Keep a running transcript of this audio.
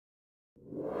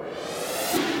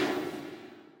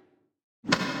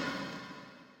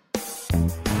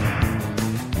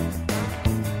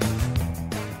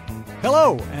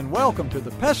Hello, and welcome to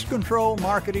the Pest Control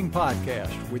Marketing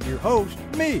Podcast with your host,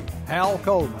 me, Hal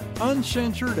Coleman,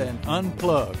 uncensored and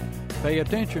unplugged. Pay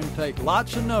attention, take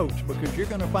lots of notes, because you're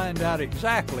going to find out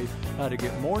exactly how to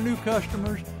get more new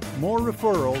customers, more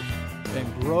referrals,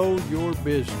 and grow your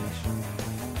business.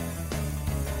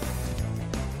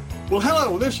 Well,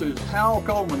 hello, this is Hal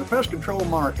Coleman, the Pest Control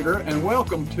Marketer, and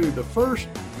welcome to the first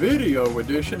video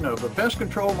edition of the Pest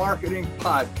Control Marketing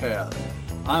Podcast.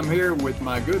 I'm here with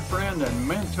my good friend and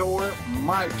mentor,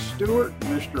 Mike Stewart,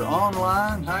 Mr.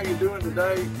 Online. How you doing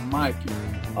today, Mikey?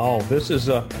 Oh, this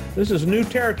is new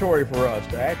territory for us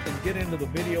to actually get into the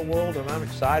video world, and I'm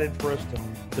excited for us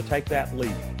to take that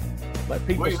leap. Let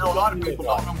people. Well, a lot of people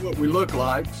don't know what we look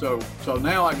like, so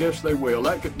now I guess they will.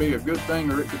 That could be a good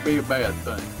thing, or it could be a bad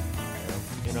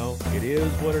thing. You know, it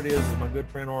is what it is, as my good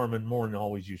friend Armin Morton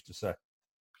always used to say.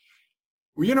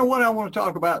 Well, you know what I want to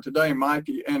talk about today,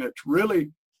 Mikey, and it's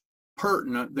really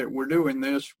pertinent that we're doing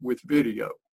this with video.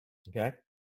 Okay.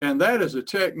 And that is a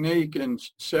technique in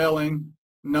selling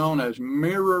known as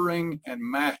mirroring and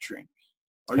matching.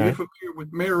 Are you familiar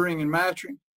with mirroring and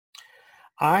matching?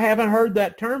 I haven't heard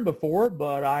that term before,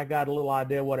 but I got a little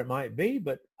idea what it might be,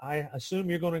 but I assume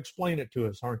you're going to explain it to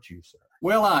us, aren't you, sir?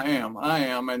 Well, I am,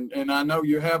 and I know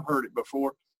you have heard it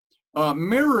before.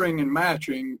 Mirroring and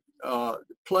matching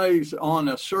plays on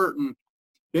a certain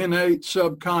innate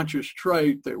subconscious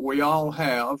trait that we all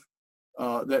have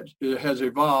that has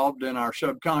evolved in our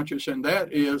subconscious, and that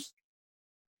is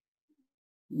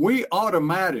we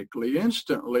automatically,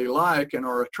 instantly like and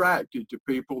are attracted to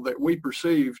people that we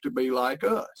perceive to be like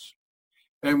us.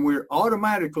 And we're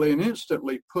automatically and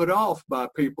instantly put off by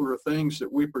people or things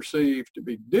that we perceive to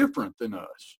be different than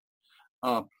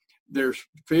us. There's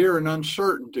fear and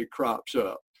uncertainty crops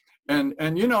up.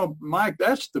 And you know, Mike,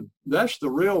 that's the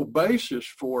real basis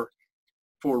for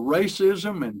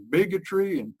racism and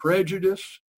bigotry and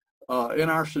prejudice in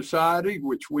our society,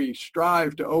 which we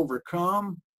strive to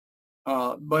overcome.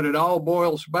 But it all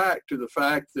boils back to the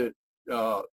fact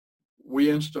that we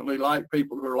instantly like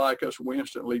people who are like us. We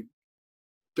instantly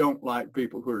don't like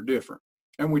people who are different,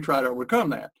 and we try to overcome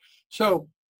that. So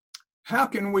how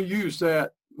can we use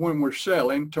that when we're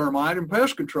selling termite and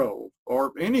pest control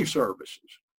or any services?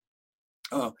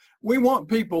 We want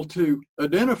people to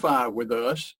identify with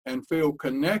us and feel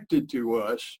connected to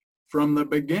us from the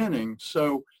beginning.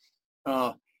 So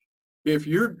if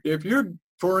you're,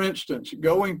 for instance,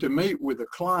 going to meet with a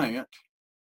client,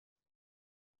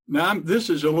 now this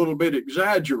is a little bit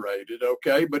exaggerated,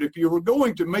 okay, but if you were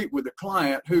going to meet with a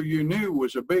client who you knew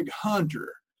was a big hunter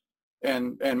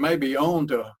and maybe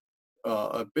owned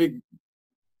a big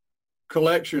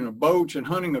collection of boats and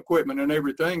hunting equipment and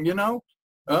everything, you know,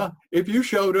 if you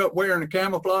showed up wearing a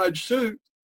camouflage suit,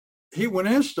 he would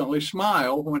instantly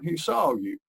smile when he saw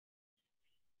you.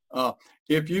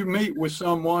 If you meet with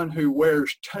someone who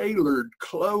wears tailored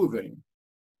clothing,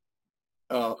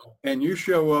 and you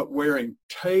show up wearing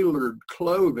tailored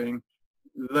clothing,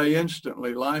 they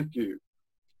instantly like you.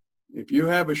 If you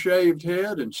have a shaved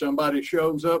head and somebody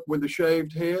shows up with a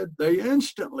shaved head, they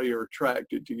instantly are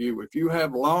attracted to you. If you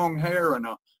have long hair and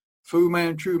a Fu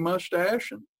Manchu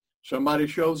mustache and somebody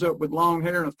shows up with long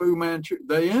hair and a Fu Manchu,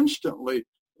 they instantly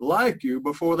like you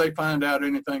before they find out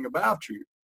anything about you.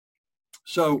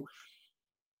 So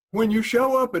when you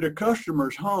show up at a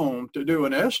customer's home to do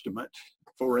an estimate,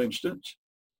 for instance,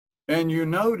 and you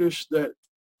notice that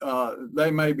they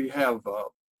maybe have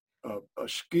a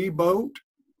ski boat,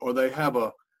 or they have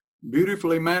a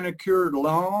beautifully manicured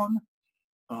lawn,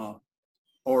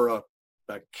 or a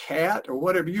cat, or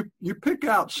whatever, you pick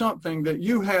out something that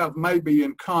you have maybe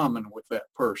in common with that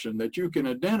person that you can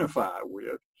identify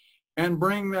with, and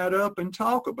bring that up and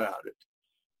talk about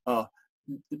it.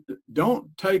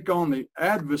 Don't take on the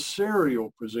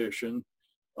adversarial position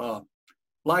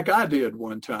like I did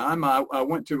one time. I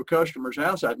went to a customer's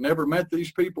house. I'd never met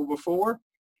these people before.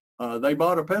 They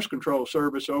bought a pest control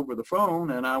service over the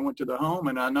phone, and I went to the home,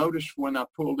 and I noticed when I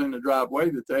pulled in the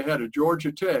driveway that they had a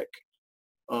Georgia Tech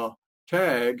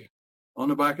tag on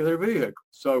the back of their vehicle.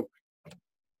 So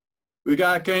the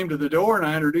guy came to the door, and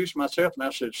I introduced myself, and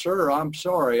I said, "Sir, I'm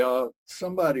sorry.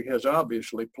 Somebody has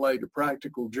obviously played a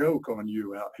practical joke on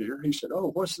you out here." He said,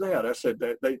 "Oh, what's that?" I said,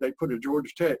 they put a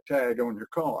Georgia Tech tag on your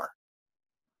car."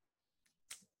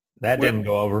 That didn't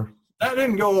go over. That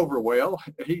didn't go over well.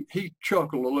 He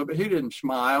chuckled a little bit. He didn't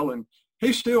smile, and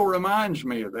he still reminds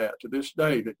me of that to this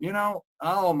day, that, you know,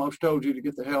 I almost told you to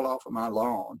get the hell off of my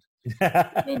lawn.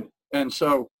 and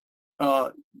so,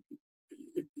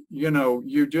 you know,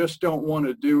 you just don't want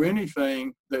to do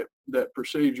anything that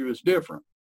perceives you as different.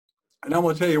 And I'm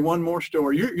going to tell you one more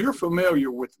story. You're familiar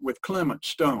with Clement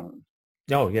Stone.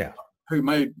 Oh, yeah. who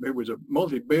was a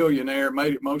multi-billionaire,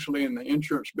 made it mostly in the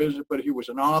insurance business, but he was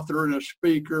an author and a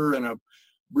speaker and a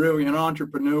brilliant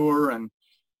entrepreneur and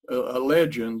a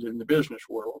legend in the business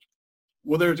world.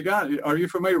 Well, there's a guy, are you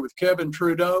familiar with Kevin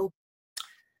Trudeau?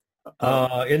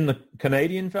 In the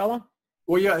Canadian fella?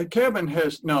 Well, yeah, Kevin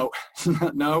has,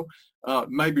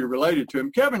 maybe related to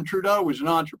him. Kevin Trudeau was an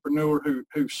entrepreneur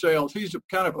who sells, he's a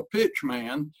kind of a pitch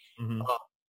man,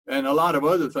 and a lot of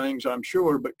other things, I'm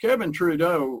sure. But Kevin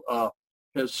Trudeau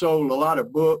has sold a lot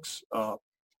of books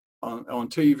on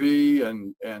TV,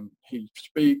 and he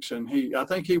speaks, and I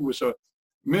think he was a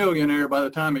millionaire by the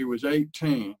time he was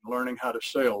 18, learning how to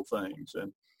sell things.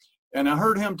 And I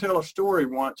heard him tell a story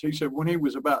once. He said when he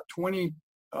was about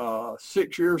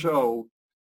 26 years old,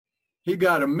 he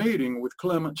got a meeting with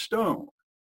Clement Stone.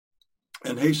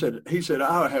 And he said,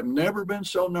 I have never been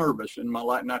so nervous in my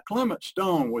life. Now, Clement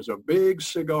Stone was a big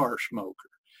cigar smoker.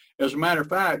 As a matter of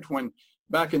fact,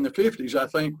 back in the 50s, I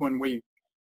think when we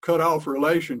cut off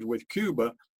relations with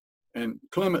Cuba, and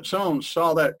Clement Stone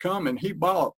saw that coming, he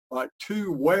bought like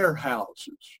 2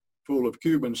 warehouses full of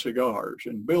Cuban cigars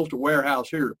and built a warehouse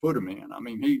here to put them in. I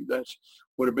mean, that's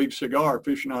what a big cigar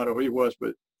aficionado he was.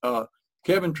 But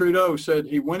Kevin Trudeau said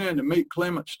he went in to meet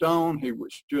Clement Stone. He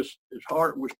was just, his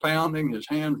heart was pounding, his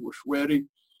hands were sweaty.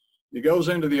 He goes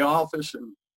into the office,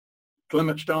 and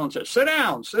Clement Stone says, sit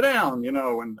down,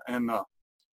 and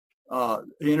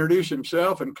he introduced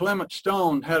himself, and Clement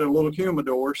Stone had a little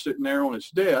humidor sitting there on his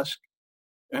desk,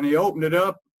 and he opened it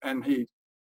up, and he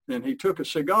took a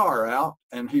cigar out,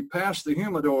 and he passed the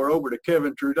humidor over to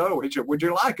Kevin Trudeau. He said, would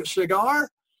you like a cigar?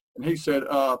 And he said,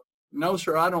 no,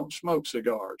 sir, I don't smoke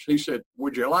cigars. He said,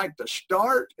 would you like to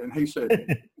start? And he said,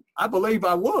 I believe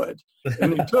I would.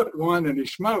 And he took one and he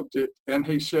smoked it. And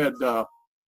he said,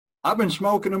 I've been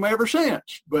smoking them ever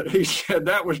since. But he said,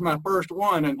 that was my first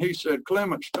one. And he said,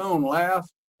 Clement Stone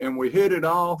laughed and we hit it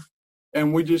off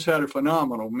and we just had a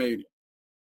phenomenal meeting.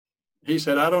 He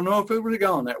said, I don't know if it would have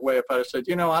gone that way if I said,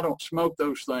 I don't smoke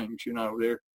those things.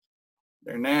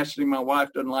 They're nasty. My wife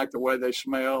doesn't like the way they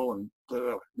smell. And,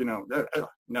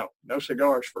 no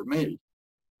cigars for me.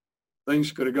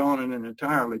 Things could have gone in an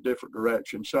entirely different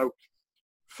direction. So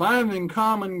finding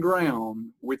common ground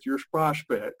with your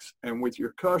prospects and with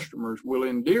your customers will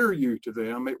endear you to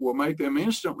them. It will make them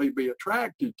instantly be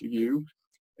attracted to you.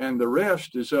 And the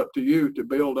rest is up to you to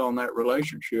build on that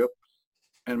relationship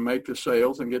and make the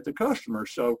sales and get the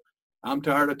customers. So I'm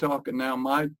tired of talking now,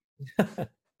 Mike.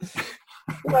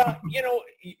 Well,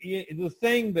 the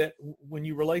thing that when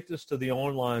you relate this to the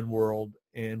online world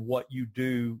and what you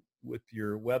do with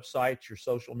your websites, your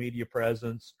social media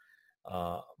presence,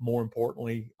 more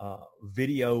importantly,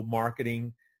 video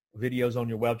marketing, videos on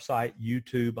your website,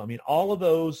 YouTube. I mean, all of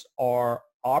those are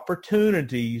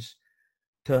opportunities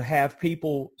to have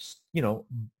people,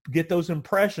 get those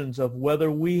impressions of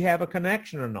whether we have a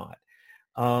connection or not.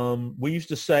 We used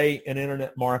to say in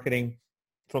internet marketing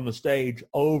from the stage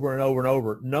over and over and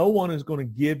over, no one is going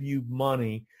to give you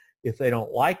money if they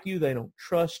don't like you, they don't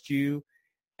trust you,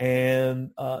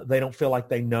 and they don't feel like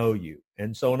they know you.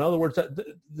 And so, in other words,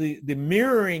 the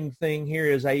mirroring thing here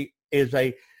is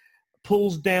a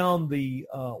pulls down the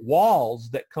walls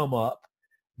that come up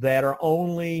that are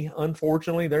only,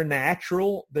 unfortunately, they're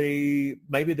natural.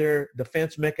 Maybe they're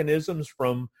defense mechanisms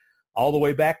from all the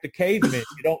way back to cavemen.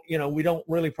 We don't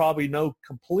really probably know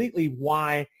completely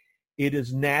why it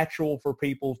is natural for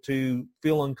people to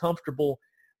feel uncomfortable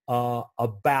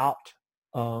about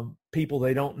people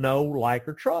they don't know, like,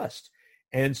 or trust.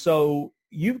 And so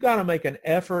you've got to make an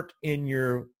effort in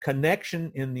your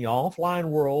connection in the offline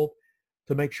world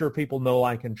to make sure people know,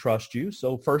 like, and trust you.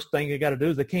 So first thing you got to do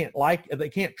is they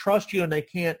can't trust you and they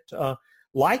can't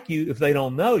like you if they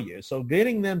don't know you. So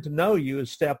getting them to know you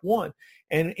is step one.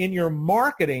 And in your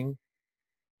marketing,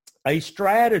 a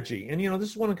strategy, and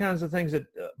this is one of the kinds of things that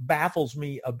baffles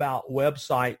me about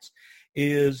websites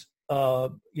is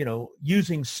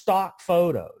using stock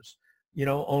photos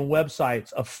on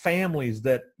websites of families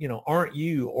that aren't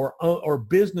you, or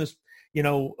business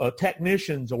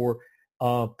technicians, or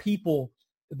people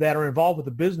that are involved with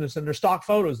the business, and they're stock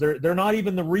photos. They're not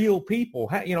even the real people.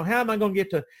 How am I going to get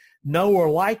to know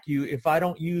or like you if I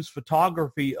don't use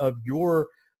photography of your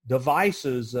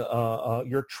devices,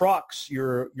 your trucks,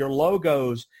 your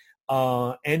logos,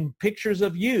 and pictures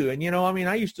of you? And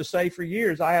I used to say for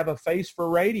years, I have a face for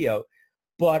radio,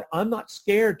 but I'm not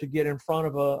scared to get in front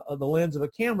of the lens of a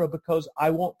camera, because I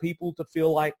want people to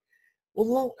feel like,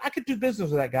 well, I could do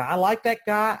business with that guy. I like that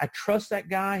guy. I trust that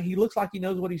guy. He looks like he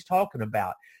knows what he's talking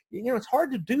about. It's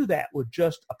hard to do that with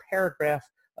just a paragraph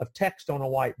of text on a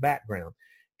white background.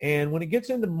 And when it gets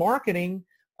into marketing,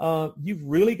 you've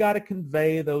really got to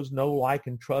convey those know, like,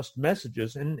 and trust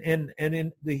messages. And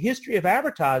in the history of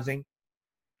advertising,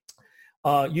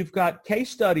 you've got case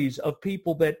studies of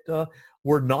people that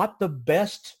were not the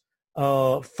best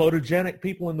photogenic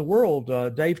people in the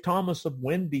world. Dave Thomas of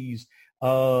Wendy's,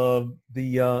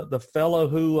 the fellow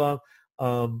who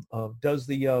does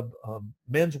the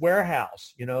Men's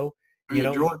Warehouse,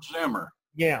 George Zimmer.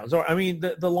 Yeah. So, I mean,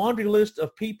 the laundry list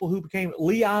of people who became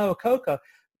Lee Iacocca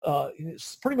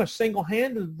pretty much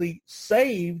single-handedly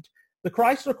saved the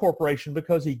Chrysler Corporation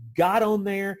because he got on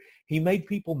there. He made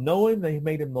people know him. They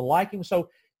made him to like him. So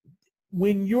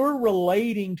when you're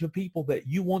relating to people that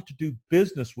you want to do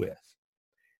business with,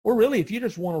 or really if you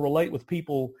just want to relate with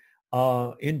people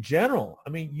in general, I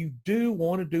mean, you do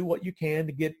want to do what you can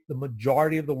to get the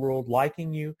majority of the world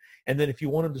liking you. And then if you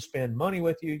want them to spend money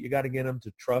with you, you got to get them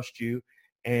to trust you.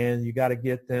 And you got to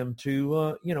get them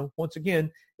to, once again,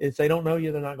 if they don't know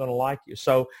you, they're not going to like you.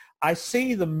 So I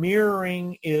see the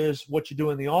mirroring is what you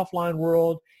do in the offline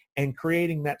world, and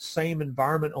creating that same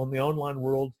environment on the online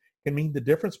world can mean the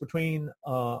difference between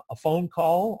a phone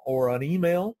call or an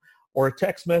email or a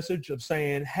text message of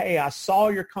saying, hey, I saw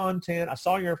your content, I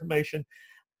saw your information,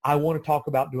 I want to talk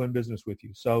about doing business with you.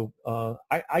 So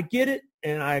I get it,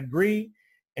 and I agree.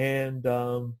 And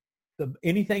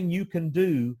anything you can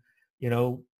do,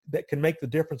 that can make the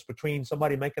difference between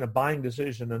somebody making a buying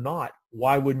decision or not,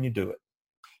 why wouldn't you do it?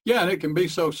 Yeah, and it can be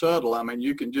so subtle. I mean,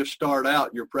 you can just start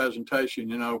out your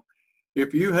presentation,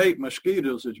 if you hate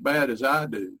mosquitoes as bad as I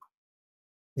do,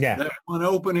 yeah, that one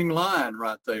opening line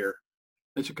right there,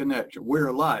 it's a connection. We're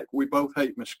alike. We both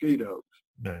hate mosquitoes.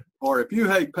 No. Or if you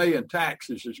hate paying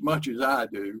taxes as much as I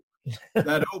do,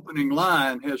 that opening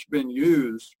line has been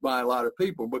used by a lot of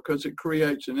people because it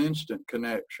creates an instant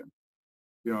connection.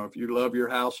 If you love your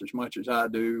house as much as I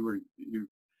do, or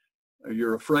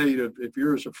you're afraid of, if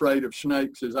you're as afraid of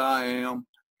snakes as I am,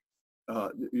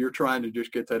 you're trying to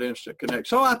just get that instant connect.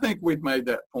 So I think we've made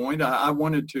that point. I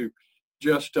wanted to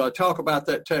just talk about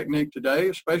that technique today,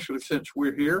 especially since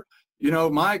we're here.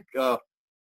 Mike,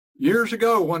 years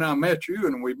ago when I met you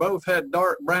and we both had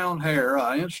dark brown hair,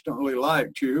 I instantly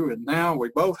liked you. And now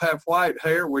we both have white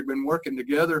hair. We've been working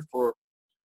together for,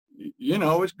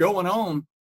 it's going on.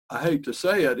 I hate to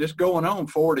say it, it's going on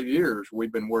 40 years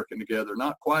we've been working together,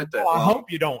 not quite that long. I hope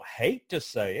you don't hate to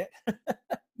say it.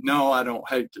 No, I don't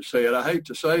hate to say it. I hate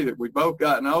to say that we've both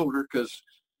gotten older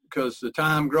because the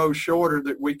time grows shorter,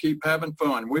 that we keep having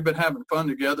fun. We've been having fun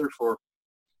together for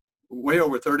way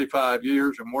over 35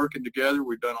 years and working together.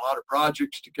 We've done a lot of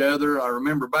projects together. I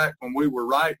remember back when we were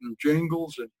writing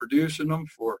jingles and producing them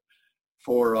for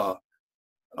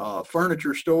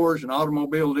furniture stores and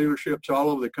automobile dealerships all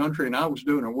over the country, and I was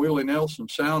doing a Willie Nelson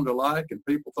sound-alike, and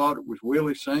people thought it was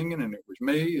Willie singing, and it was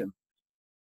me,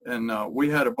 and we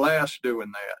had a blast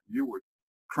doing that. You were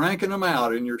cranking them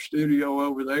out in your studio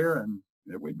over there, and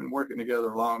we've been working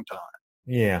together a long time.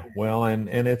 Yeah, well, and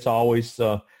it's always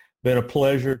been a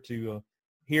pleasure to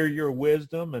hear your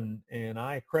wisdom, and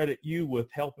I credit you with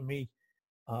helping me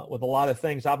with a lot of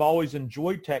things. I've always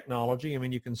enjoyed technology. I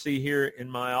mean, you can see here in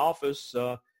my office,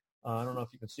 I don't know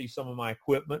if you can see some of my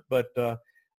equipment, but,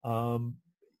 I've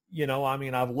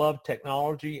loved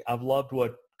technology. I've loved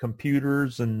what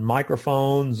computers and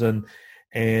microphones and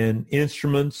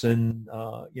instruments and,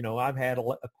 I've had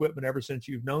equipment ever since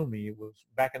you've known me. It was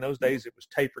back in those days, it was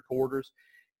tape recorders.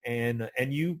 And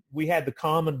we had the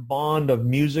common bond of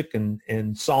music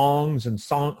and songs and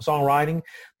songwriting,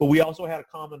 but we also had a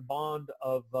common bond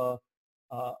of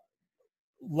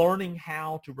learning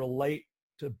how to relate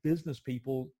to business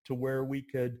people to where we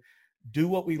could do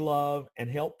what we love and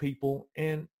help people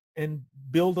and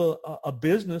build a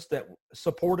business that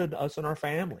supported us and our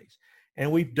families.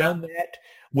 And we've done that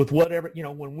with whatever,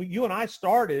 when you and I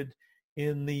started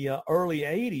in the early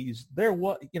 80s, there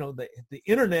was, the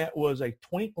internet was a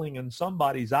twinkling in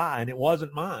somebody's eye, and it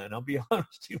wasn't mine. I'll be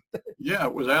honest with you. Yeah,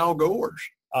 it was Al Gore's.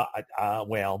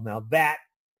 Well, now that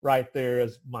right there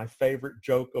is my favorite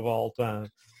joke of all time.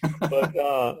 But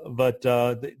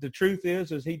the truth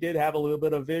is he did have a little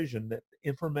bit of vision that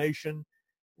information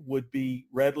would be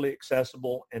readily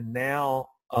accessible, and now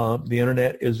the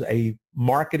internet is a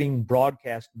marketing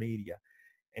broadcast media,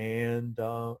 and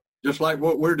just like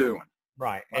what we're doing.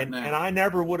 Right. And I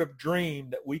never would have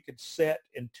dreamed that we could sit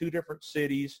in two different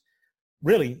cities,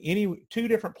 really two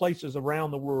different places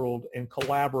around the world, and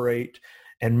collaborate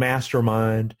and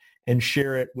mastermind and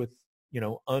share it with,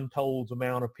 untold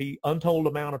amount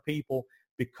of people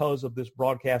because of this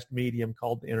broadcast medium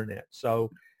called the internet. So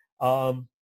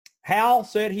Hal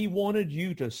said he wanted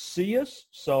you to see us.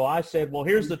 So I said, well,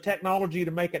 here's the technology to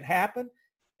make it happen.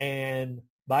 And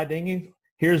by dinging,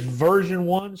 Here's version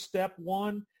 1, step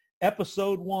 1,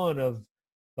 episode 1 of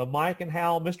the Mike and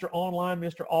Hal, Mr. Online,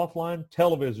 Mr. Offline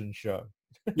television show.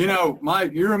 You know,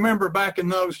 Mike, you remember back in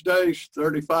those days,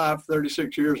 35,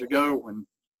 36 years ago, when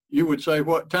you would say,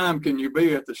 what time can you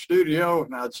be at the studio?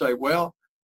 And I'd say, well,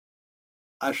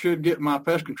 I should get my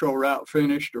pest control route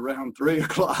finished around 3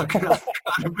 o'clock. And I'm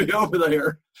trying to be over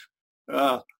there.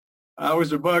 I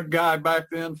was a bug guy back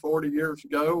then 40 years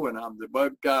ago, and I'm the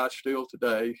bug guy still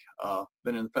today.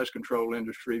 Been in the pest control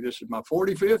industry. This is my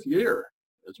 45th year,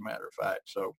 as a matter of fact.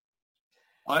 So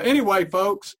anyway,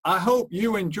 folks, I hope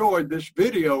you enjoyed this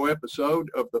video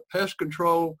episode of the Pest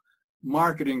Control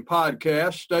Marketing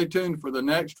Podcast. Stay tuned for the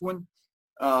next one.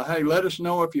 Hey, let us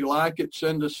know if you like it.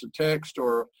 Send us a text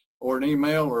or an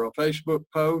email or a Facebook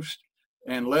post,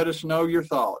 and let us know your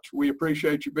thoughts. We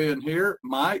appreciate you being here.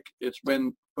 Mike, it's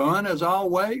been fun as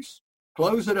always.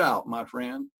 Close it out, my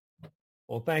friend.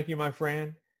 Well, thank you, my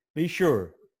friend. Be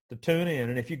sure to tune in.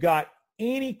 And if you got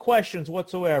any questions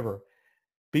whatsoever,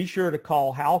 be sure to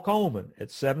call Hal Coleman at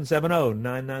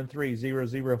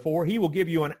 770-993-0004. He will give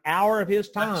you an hour of his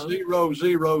time. That's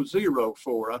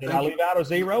 0004. Did I leave out a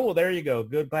zero? Well, there you go.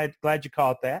 Good. Glad you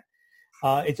caught that.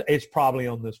 It's probably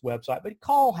on this website. But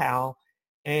call Hal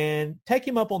and take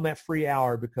him up on that free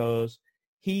hour, because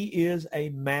he is a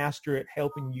master at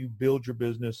helping you build your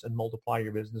business and multiply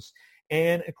your business.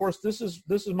 And, of course, this is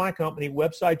my company,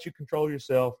 Websites You Control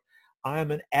Yourself. I am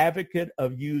an advocate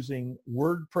of using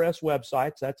WordPress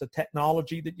websites. That's a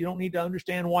technology that you don't need to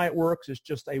understand why it works. It's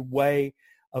just a way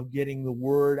of getting the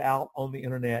word out on the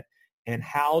internet and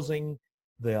housing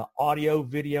the audio,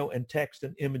 video, and text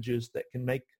and images that can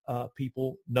make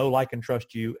people know, like, and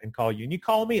trust you and call you. And you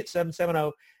call me at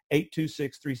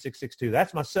 770-826-3662.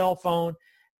 That's my cell phone.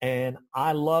 And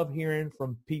I love hearing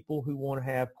from people who want to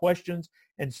have questions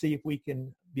and see if we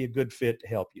can be a good fit to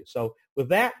help you. So with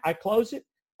that, I close it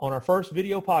on our first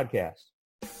video podcast.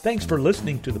 Thanks for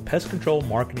listening to the Pest Control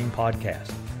Marketing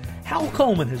Podcast. Hal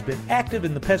Coleman has been active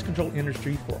in the pest control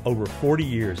industry for over 40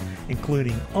 years,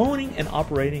 including owning and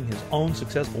operating his own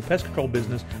successful pest control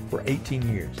business for 18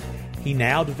 years. He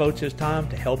now devotes his time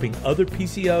to helping other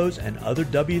PCOs and other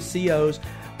WCOs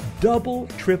double,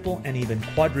 triple, and even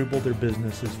quadruple their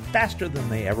businesses faster than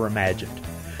they ever imagined.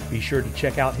 Be sure to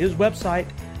check out his website,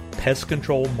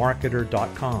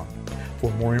 pestcontrolmarketer.com.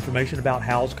 For more information about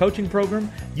Hal's coaching program,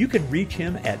 you can reach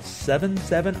him at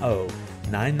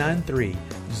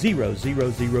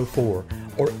 770-993-0004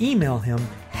 or email him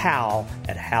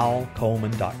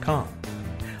hal@halcoleman.com.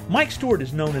 Mike Stewart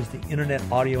is known as the Internet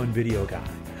audio and video guy.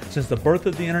 Since the birth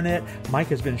of the Internet, Mike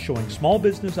has been showing small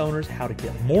business owners how to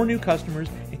get more new customers,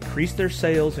 increase their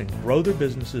sales, and grow their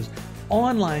businesses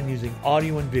online using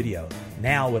audio and video,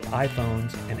 now with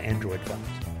iPhones and Android phones.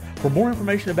 For more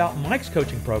information about Mike's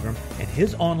coaching program and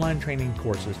his online training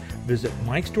courses, visit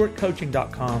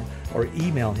MikeStewartCoaching.com or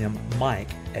email him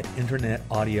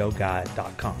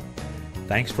mike@internetaudioguide.com.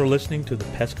 Thanks for listening to the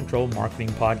Pest Control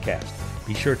Marketing Podcast.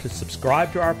 Be sure to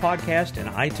subscribe to our podcast in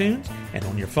iTunes and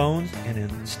on your phones, and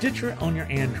in Stitcher on your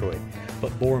Android.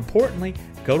 But more importantly,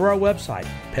 go to our website,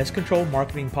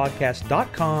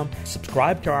 pestcontrolmarketingpodcast.com.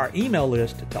 Subscribe to our email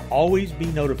list to always be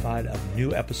notified of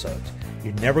new episodes.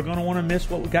 You're never going to want to miss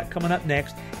what we got coming up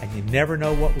next, and you never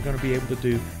know what we're going to be able to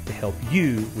do to help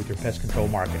you with your pest control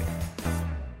marketing.